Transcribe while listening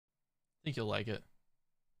think you'll like it.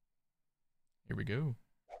 Here we go.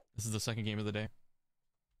 This is the second game of the day.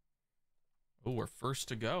 Oh, we're first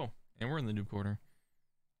to go. And we're in the new quarter.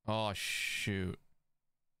 Oh, shoot.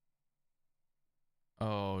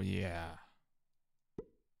 Oh, yeah.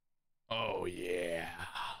 Oh, yeah.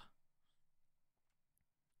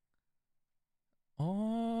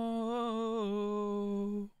 Oh.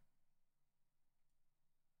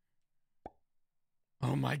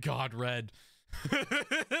 Oh my God, Red.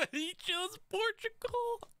 He chose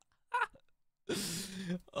Portugal.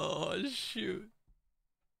 Oh, shoot.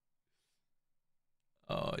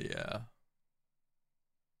 Oh, yeah.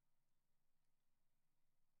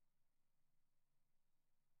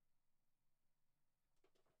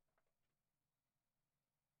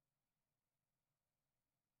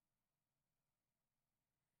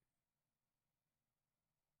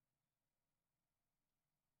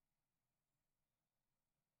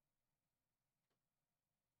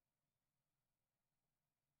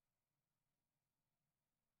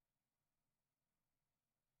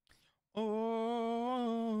 Oh.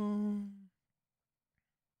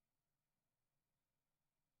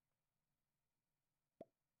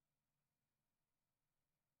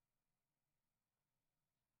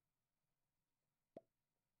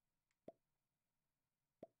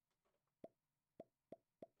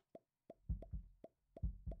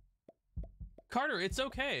 Carter, it's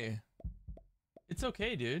okay. It's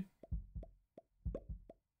okay, dude.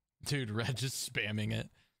 Dude, Red just spamming it.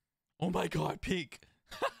 Oh my God, Pink.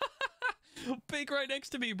 Pink right next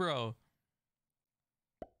to me, bro.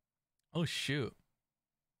 Oh, shoot.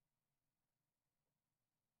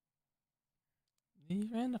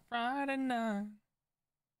 Even a Friday night.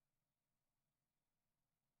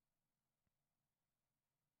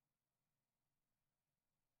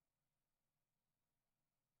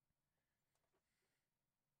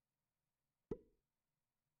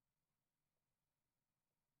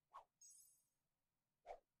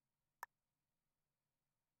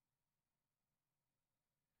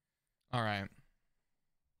 All right.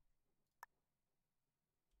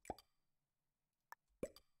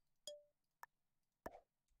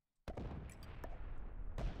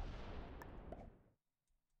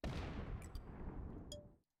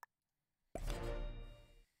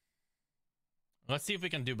 Let's see if we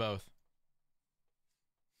can do both.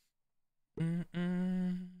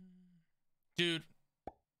 Dude.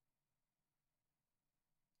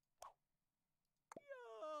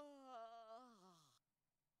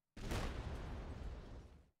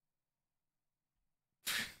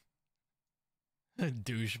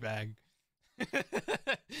 Douchebag.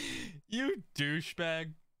 You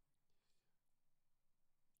douchebag.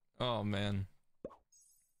 Oh, man.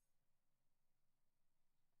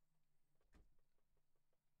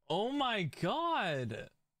 Oh my God.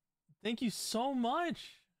 Thank you so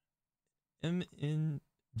much. MNGA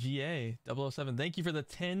 007. Thank you for the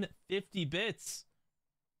 1050 bits.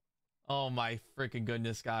 Oh my freaking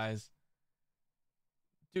goodness, guys.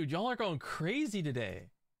 Dude, y'all are going crazy today.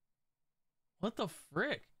 What the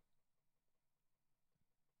frick?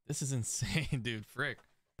 This is insane, dude. Frick.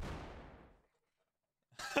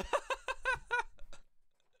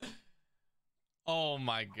 Oh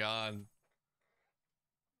my God.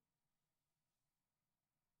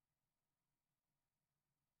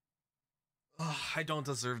 Ugh, I don't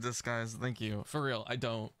deserve this, guys. Thank you. For real, I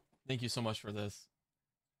don't. Thank you so much for this.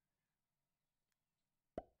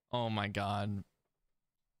 Oh my God.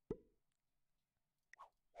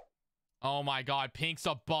 Oh my God, Pink's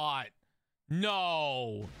a bot.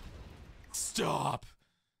 No. Stop.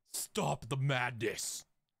 Stop the madness.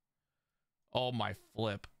 Oh my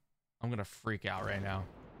flip. I'm gonna freak out right now.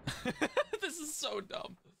 This is so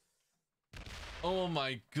dumb. Oh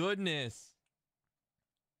my goodness.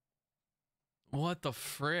 What the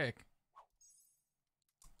frick?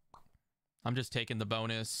 I'm just taking the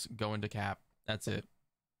bonus, going to cap. That's it.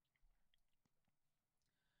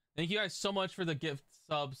 Thank you guys so much for the gift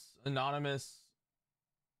subs. Anonymous.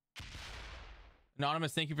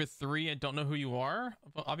 Anonymous, thank you for 3. I don't know who you are.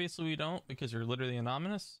 Obviously we don't, because you're literally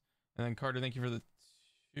anonymous. And then Carter, thank you for the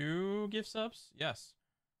 2 gift subs. Yes.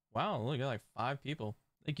 Wow, look at like 5 people.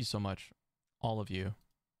 Thank you so much. All of you.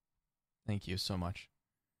 Thank you so much.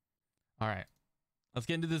 All right. Let's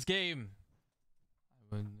get into this game.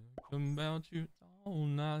 I would think about you all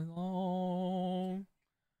night long.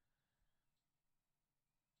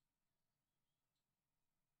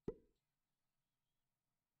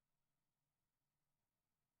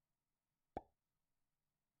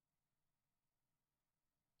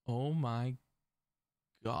 Oh my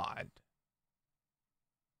God.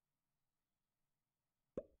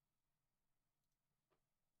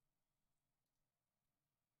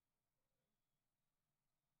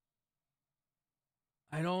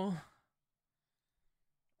 I don't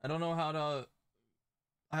know how to.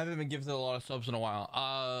 I haven't been gifted a lot of subs in a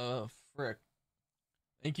while. Frick.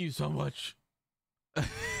 Thank you so much. I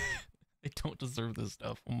don't deserve this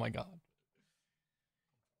stuff. Oh my god.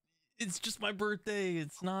 It's just my birthday.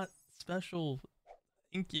 It's not special.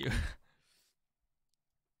 Thank you. You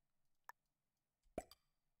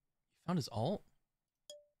found his alt?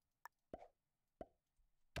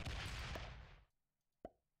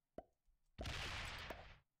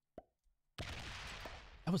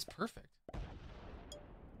 That was perfect.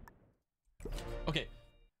 Okay.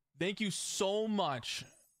 Thank you so much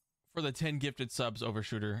for the 10 gifted subs,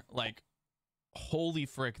 Overshooter. Like, holy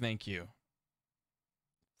frick, thank you.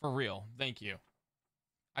 For real, thank you.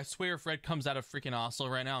 I swear if Fred comes out of freaking Oslo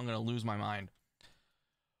right now, I'm gonna lose my mind.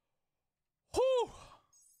 Whew!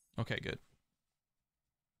 Okay, good.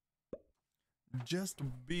 Just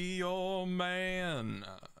be your man.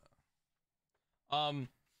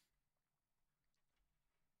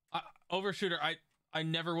 Overshooter, I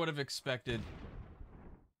never would have expected.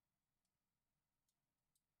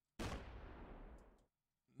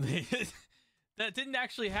 That didn't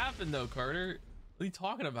actually happen though, Carter. What are you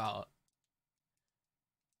talking about?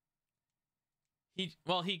 He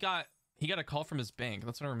got a call from his bank.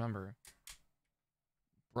 That's what I remember.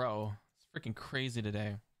 Bro, it's freaking crazy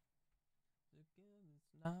today.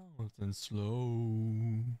 And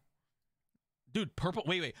slow. Dude, purple.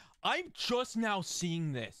 Wait. I'm just now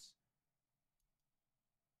seeing this.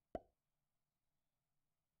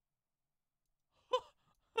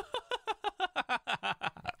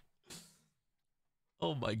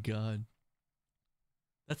 Oh my god.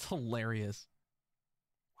 That's hilarious.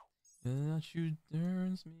 That you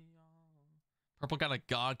turns me on. Purple got a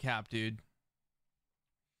god cap, dude.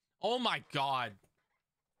 Oh my god.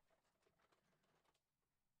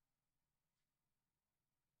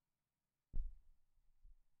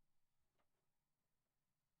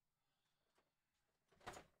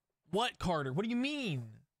 What, Carter? What do you mean?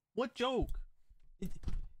 What joke?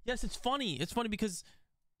 Yes, it's funny. It's funny because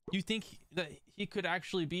you think that he could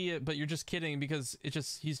actually be it, but you're just kidding because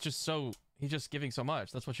he's just giving so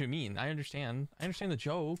much. That's what you mean. I understand. I understand the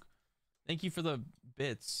joke. Thank you for the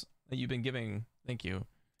bits that you've been giving. Thank you.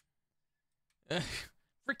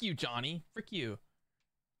 Frick you, Johnny. Frick you.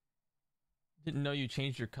 Didn't know you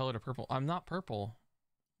changed your color to purple. I'm not purple.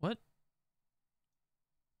 What?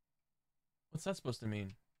 What's that supposed to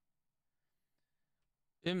mean?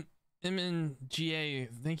 MNGA,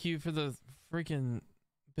 thank you for the freaking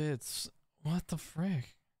bits. What the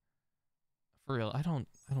frick? For real, I don't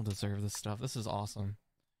deserve this stuff. This is awesome.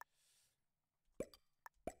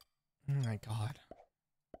 Oh my god.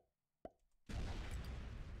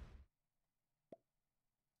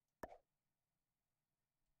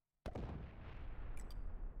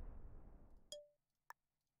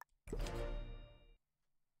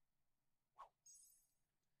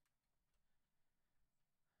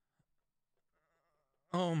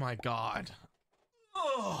 Oh my god.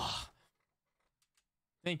 Ugh.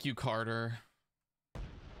 Thank you, Carter.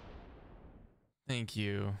 Thank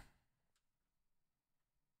you.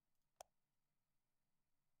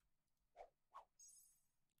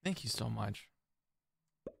 Thank you so much.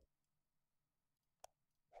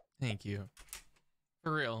 Thank you.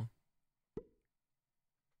 For real.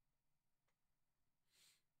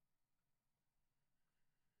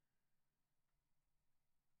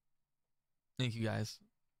 Thank you, guys.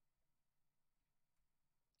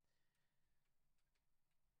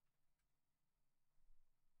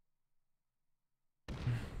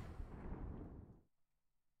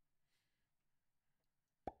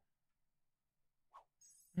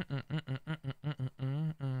 Come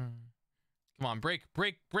on, break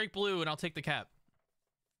blue and I'll take the cap.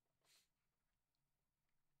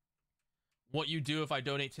 What you do if I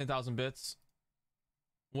donate 10,000 bits?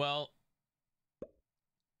 Well,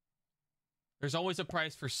 there's always a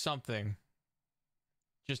price for something.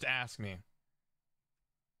 Just ask me.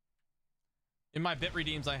 In my bit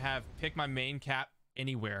redeems, I have pick my main cap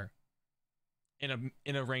anywhere in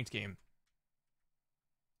a ranked game.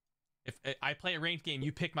 If I play a ranked game,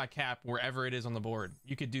 you pick my cap wherever it is on the board.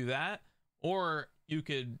 You could do that, or you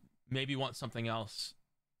could maybe want something else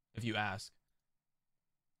if you ask.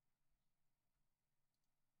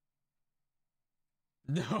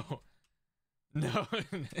 No. No.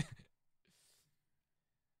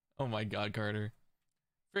 Oh my god, Carter.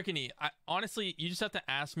 Freaking honestly, you just have to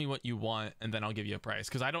ask me what you want and then I'll give you a price,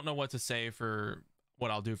 because I don't know what to say for what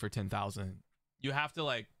I'll do for 10,000. You have to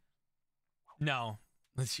like, no.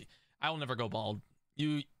 Let's see. I will never go bald.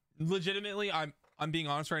 You legitimately, I'm being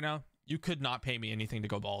honest right now. You could not pay me anything to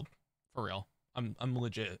go bald. For real. I'm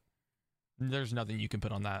legit. There's nothing you can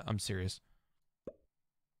put on that. I'm serious.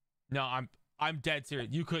 No, I'm dead serious.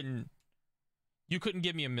 You couldn't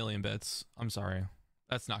give me 1,000,000 bits. I'm sorry.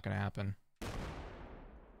 That's not gonna happen.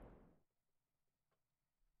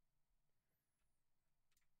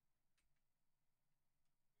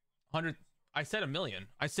 100. I said 1,000,000.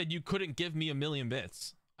 I said you couldn't give me 1,000,000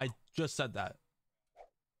 bits. I just said that.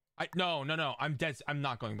 No. I'm dead. I'm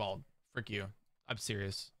not going bald. Frick you. I'm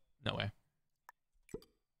serious. No way.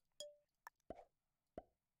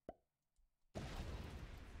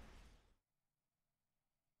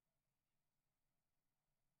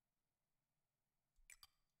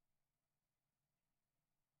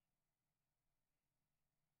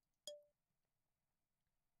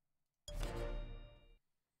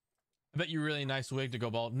 I bet you really nice wig to go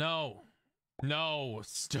bald. No. No.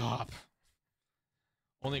 Stop.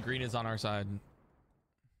 Only green is on our side.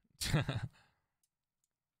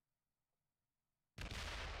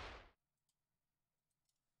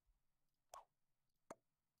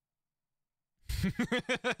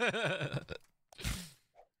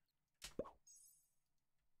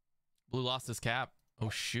 Blue lost his cap. Oh,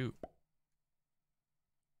 shoot.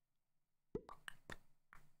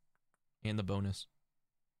 And the bonus.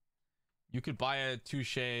 You could buy a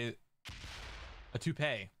toupee. It's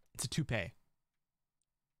a toupee.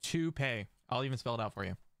 Toupee. I'll even spell it out for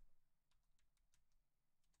you.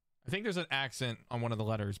 I think there's an accent on one of the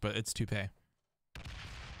letters, but it's toupee.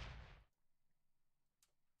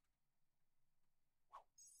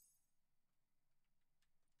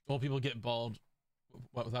 Well, people get bald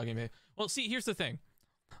without getting paid. Well, see, here's the thing.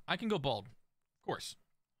 I can go bald. Of course.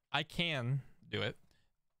 I can do it.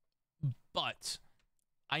 But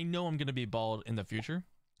I know I'm going to be bald in the future.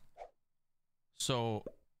 So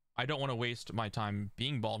I don't want to waste my time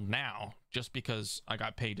being bald now just because I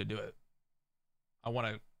got paid to do it. I want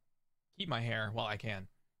to keep my hair while I can.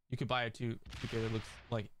 You could buy a toupee that looks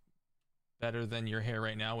like better than your hair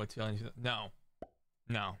right now with no.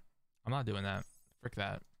 I'm not doing that. Frick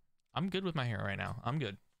that. I'm good with my hair right now. I'm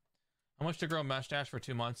good. How much to grow a mustache for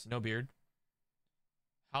 2 months? No beard.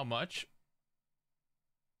 How much?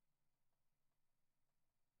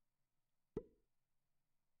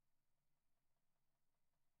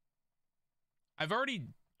 I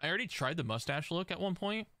already tried the mustache look at one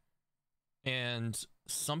point, and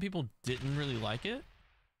some people didn't really like it.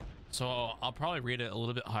 So I'll probably rate it a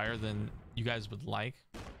little bit higher than you guys would like.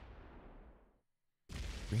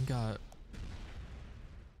 Green got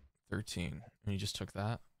 13, and he just took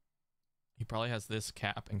that. He probably has this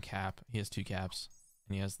cap and cap. He has 2 caps,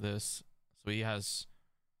 and he has this. So he has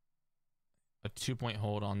a 2-point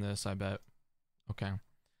hold on this, I bet. Okay.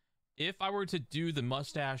 If I were to do the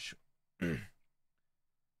mustache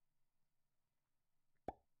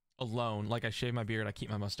alone, like I shave my beard, I keep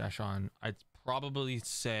my mustache on, I'd probably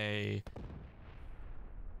say,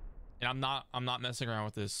 and I'm not messing around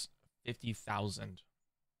with this, 50,000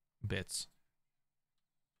 bits.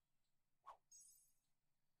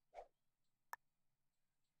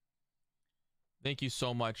 Thank you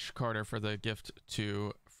so much, Carter, for the gift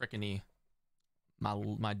to Frickany,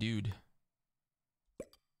 my dude.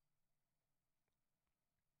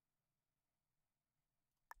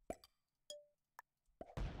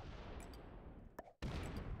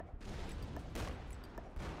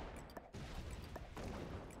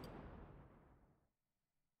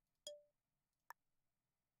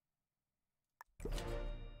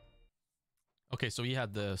 Okay, so he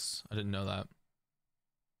had this. I didn't know that.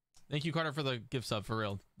 Thank you, Carter, for the gift sub, for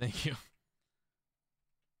real. Thank you.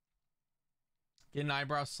 Get an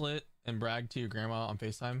eyebrow slit and brag to your grandma on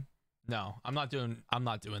FaceTime. No, I'm not doing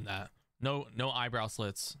that. No eyebrow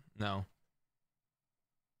slits. No.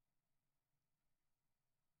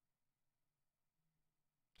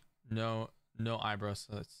 No eyebrow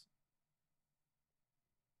slits.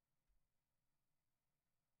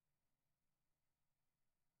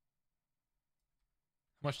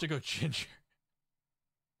 How much to go ginger?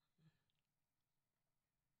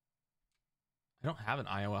 I don't have an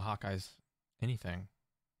Iowa Hawkeyes anything,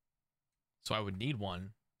 so I would need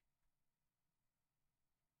one.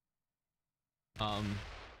 That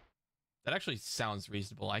actually sounds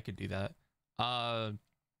reasonable. I could do that.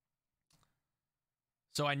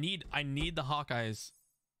 So I need the Hawkeyes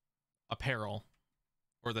apparel,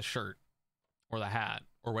 or the shirt, or the hat,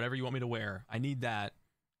 or whatever you want me to wear. I need that,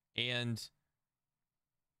 and is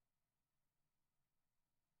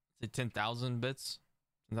it 10,000 bits?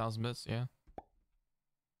 10,000 bits, yeah.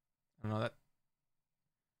 I don't know that,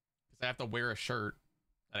 because I have to wear a shirt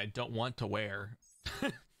that I don't want to wear.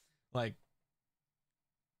 Like,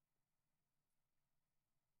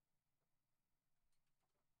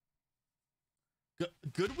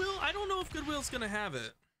 Goodwill? I don't know if Goodwill's gonna have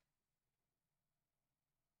it.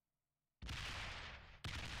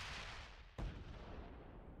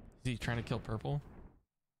 Is he trying to kill purple?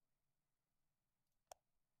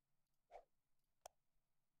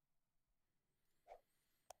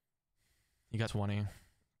 You got 20.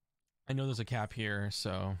 I know there's a cap here,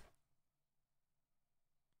 so. All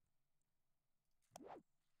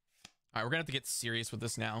right, we're gonna have to get serious with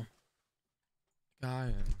this now.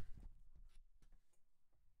 Guy.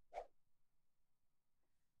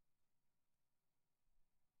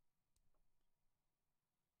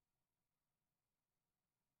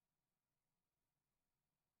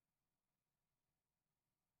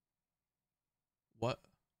 What?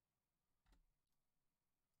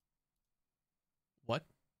 What?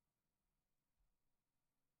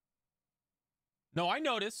 No, I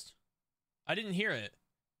noticed. I didn't hear it,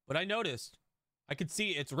 but I noticed. I could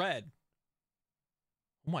see it's red.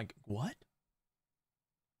 Oh my, what?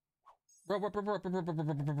 Bro,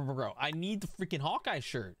 I need the freaking Hawkeye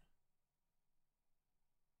shirt.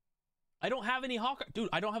 I don't have any Hawkeye, dude.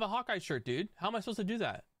 I don't have a Hawkeye shirt, dude. How am I supposed to do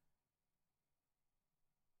that?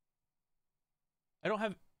 I don't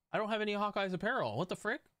have any Hawkeye's apparel. What the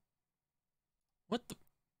frick? What the?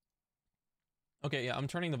 Okay, yeah, I'm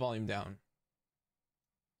turning the volume down.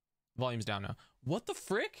 Volume's down now. What the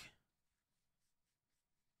frick?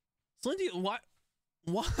 Slindy, why?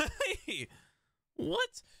 Why?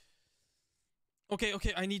 What?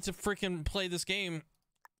 Okay, I need to freaking play this game.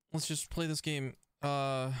 Let's just play this game.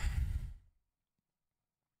 One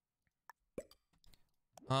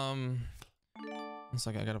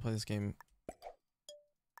second, I gotta play this game.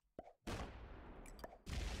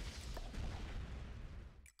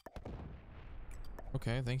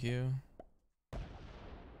 Okay, thank you.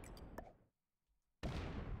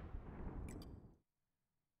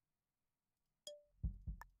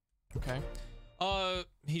 Okay.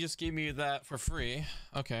 He just gave me that for free.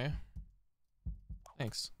 Okay.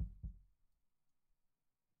 Thanks.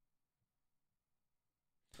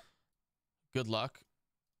 Good luck.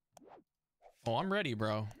 Oh, I'm ready,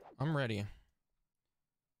 bro. I'm ready. It's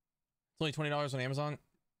only $20 on Amazon.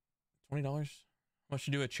 $20? How much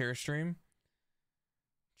to do a chair stream?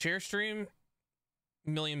 Chair stream,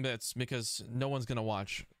 million bits, because no one's gonna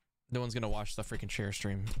watch. No one's gonna watch the freaking chair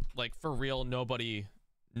stream. Like, for real, nobody's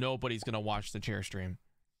gonna watch the chair stream.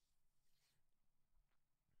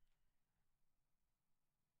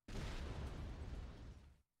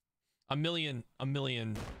 A million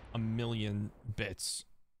bits.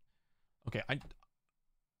 Okay,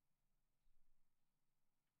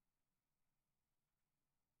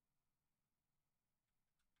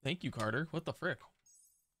 thank you, Carter. What the frick?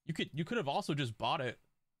 You could have also just bought it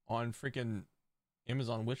on freaking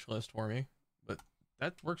Amazon wish list for me, but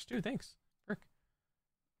that works too. Thanks. Frick.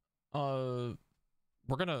 This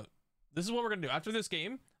is what we're gonna do after this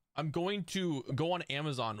game. I'm going to go on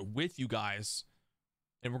Amazon with you guys,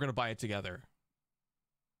 and we're gonna buy it together.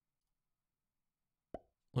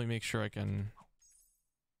 Let me make sure I can.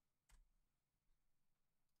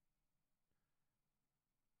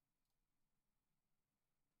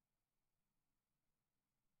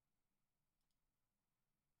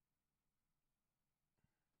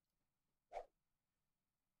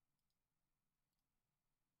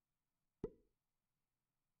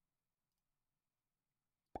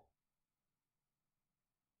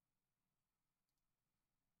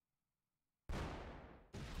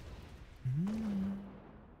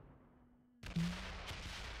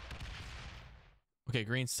 Okay,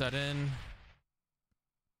 green set in.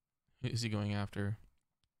 Who is he going after?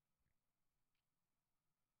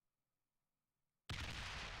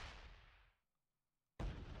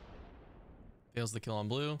 Fails the kill on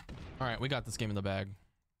blue. All right, we got this game in the bag.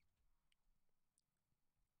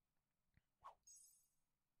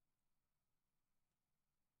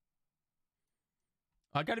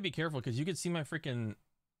 I got to be careful because you can see my freaking.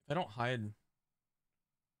 If I don't hide.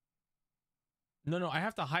 No, I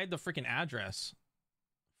have to hide the freaking address.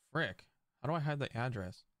 Frick. How do I hide the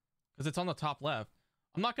address? Because it's on the top left.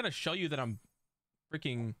 I'm not going to show you that I'm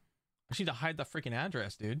freaking. I just need to hide the freaking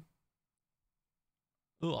address, dude.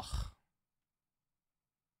 Ugh.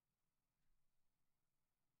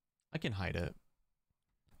 I can hide it.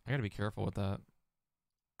 I got to be careful with that.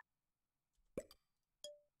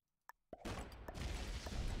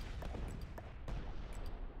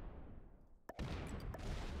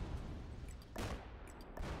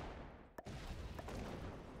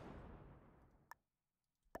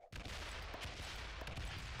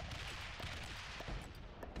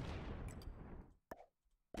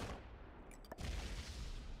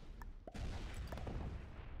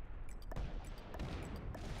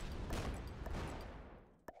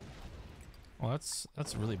 Well,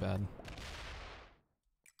 that's really bad.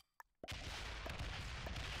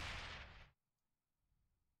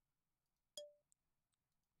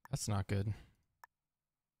 That's not good.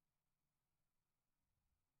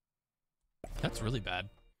 That's really bad.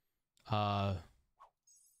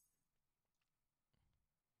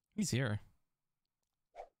 He's here.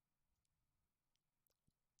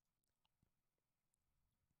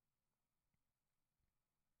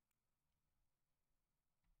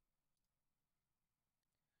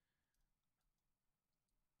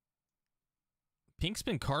 Pink's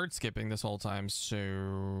been card skipping this whole time,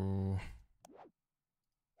 so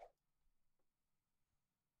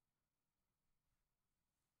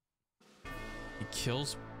he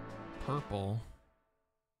kills purple.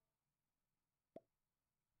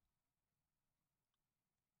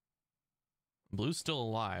 Blue's still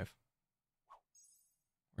alive.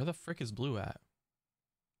 Where the frick is Blue at?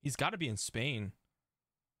 He's got to be in Spain.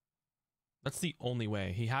 That's the only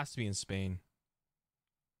way. He has to be in Spain.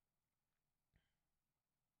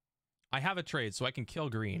 I have a trade, so I can kill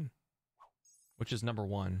green, which is number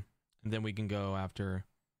 1. And then we can go after...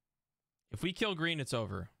 If we kill green, it's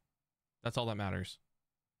over. That's all that matters.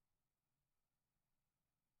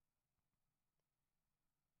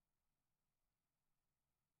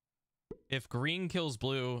 If green kills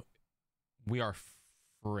blue, we are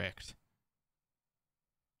fricked.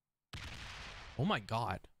 Oh my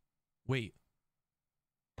god. Wait.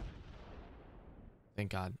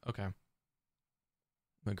 Thank god. Okay.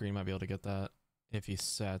 But green might be able to get that if he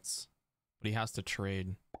sets. But he has to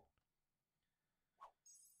trade.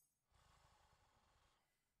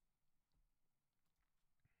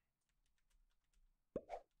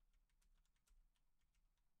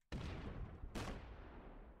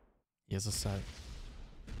 He has a set.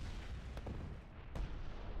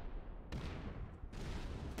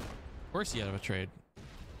 Of course you have a trade.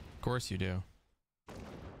 Of course you do.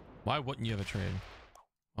 Why wouldn't you have a trade?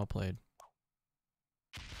 Well played.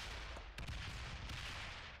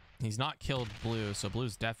 He's not killed blue, so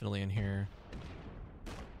blue's definitely in here.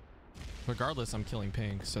 Regardless, I'm killing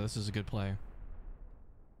pink, so this is a good play.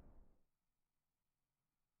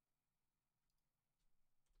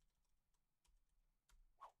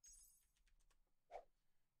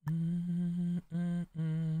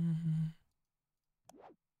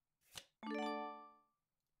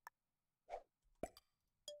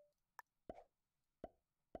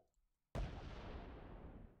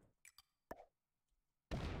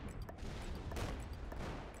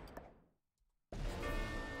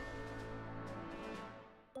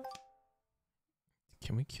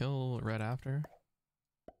 Can we kill red after?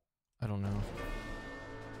 I don't know.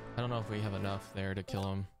 I don't know if we have enough there to kill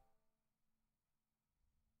him.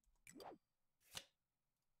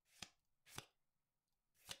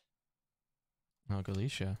 Oh,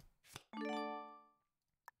 Galicia. I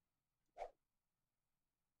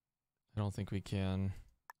don't think we can.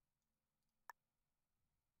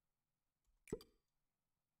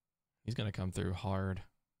 He's gonna come through hard.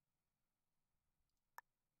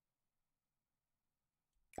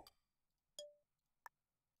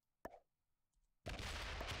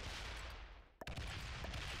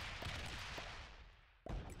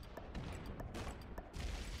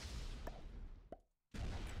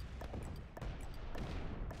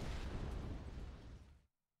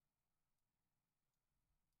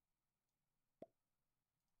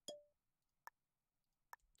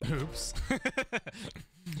 Oops.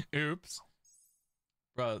 Oops.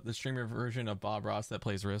 Bro, the streamer version of Bob Ross that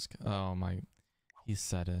plays Risk. Oh my. He's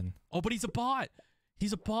set in. Oh, but he's a bot.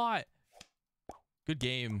 He's a bot. Good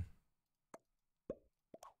game.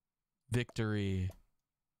 Victory.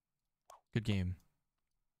 Good game.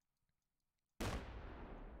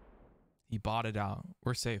 He bought it out.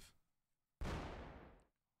 We're safe.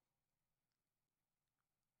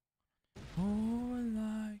 Oh,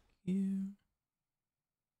 I like you.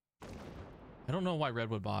 I don't know why red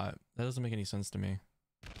would bot. That doesn't make any sense to me.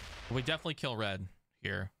 But we definitely kill red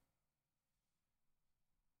here.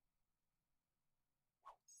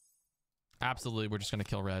 Absolutely, we're just going to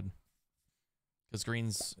kill red. Because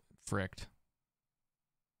green's fricked.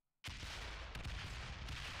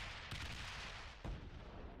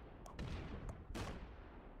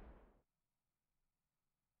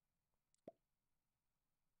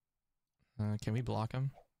 Can we block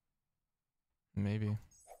him? Maybe.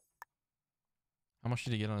 How much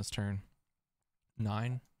did he get on his turn?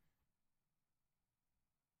 9?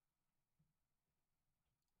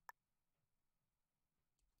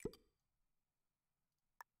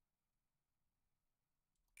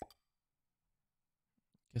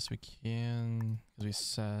 Guess we can, because we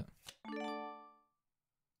set.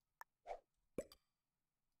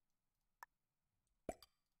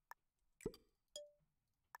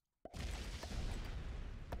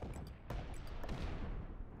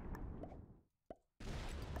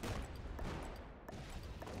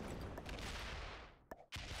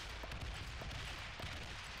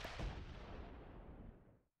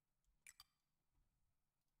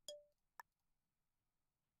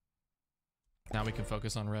 Now we can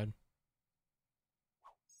focus on red.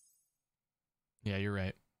 Yeah, you're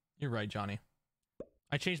right. You're right, Johnny.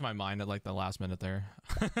 I changed my mind at like the last minute there.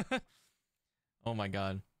 Oh my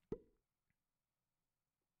god.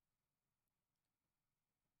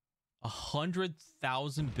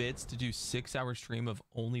 100,000 bits to do 6-hour stream of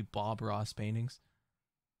only Bob Ross paintings.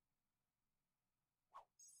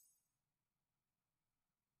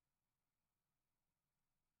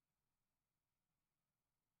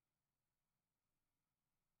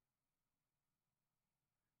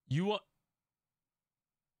 You want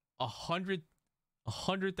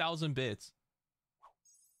 100,000 bits.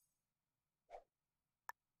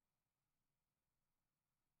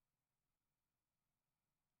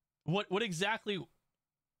 What exactly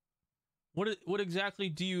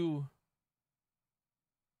do you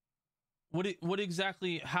what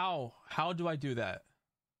exactly how do I do that?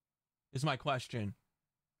 Is my question.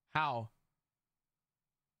 How?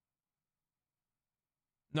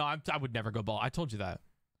 No, I would never go ball. I told you that.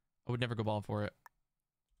 I would never go ball for it.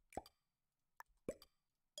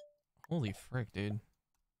 Holy frick, dude.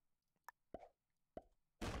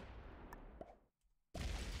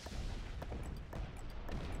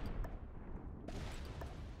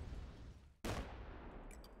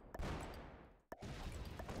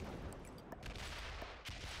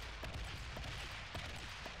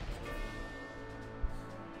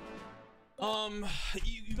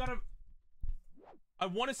 You gotta... I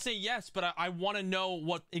want to say yes, but I want to know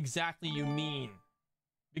what exactly you mean.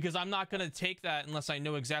 Because I'm not going to take that unless I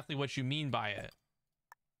know exactly what you mean by it.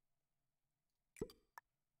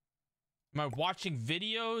 Am I watching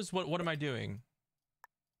videos? What am I doing?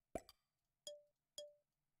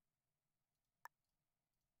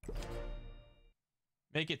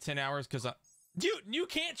 Make it 10 hours because I... Dude, you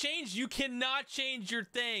can't change. You cannot change your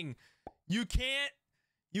thing. You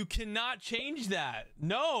cannot change that.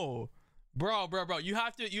 No. Bro. You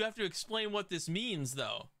have to explain what this means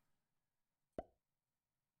though.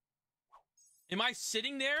 Am I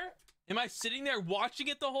sitting there? Am I sitting there watching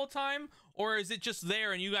it the whole time? Or is it just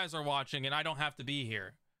there and you guys are watching and I don't have to be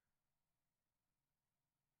here?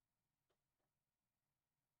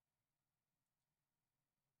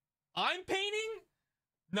 I'm painting?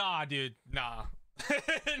 Nah, dude. Nah.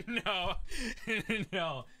 No.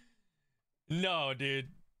 No, dude.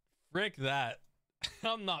 Frick that.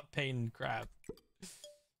 I'm not painting crap.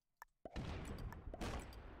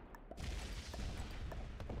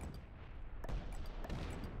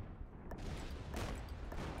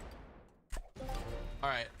 All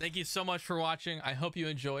right, thank you so much for watching. I hope you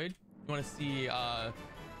enjoyed. You want to see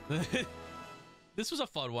this was a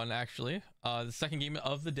fun one actually. The second game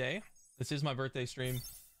of the day. This is my birthday stream.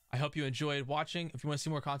 I hope you enjoyed watching. If you want to see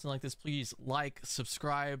more content like this, please like,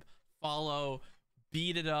 subscribe, follow,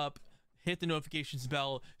 beat it up, hit the notifications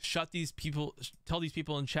bell, shut these people, tell these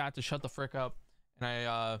people in chat to shut the frick up.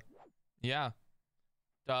 And yeah,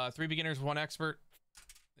 3 beginners, 1 expert.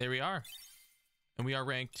 There we are. And we are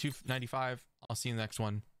ranked 295. I'll see you in the next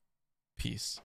one. Peace.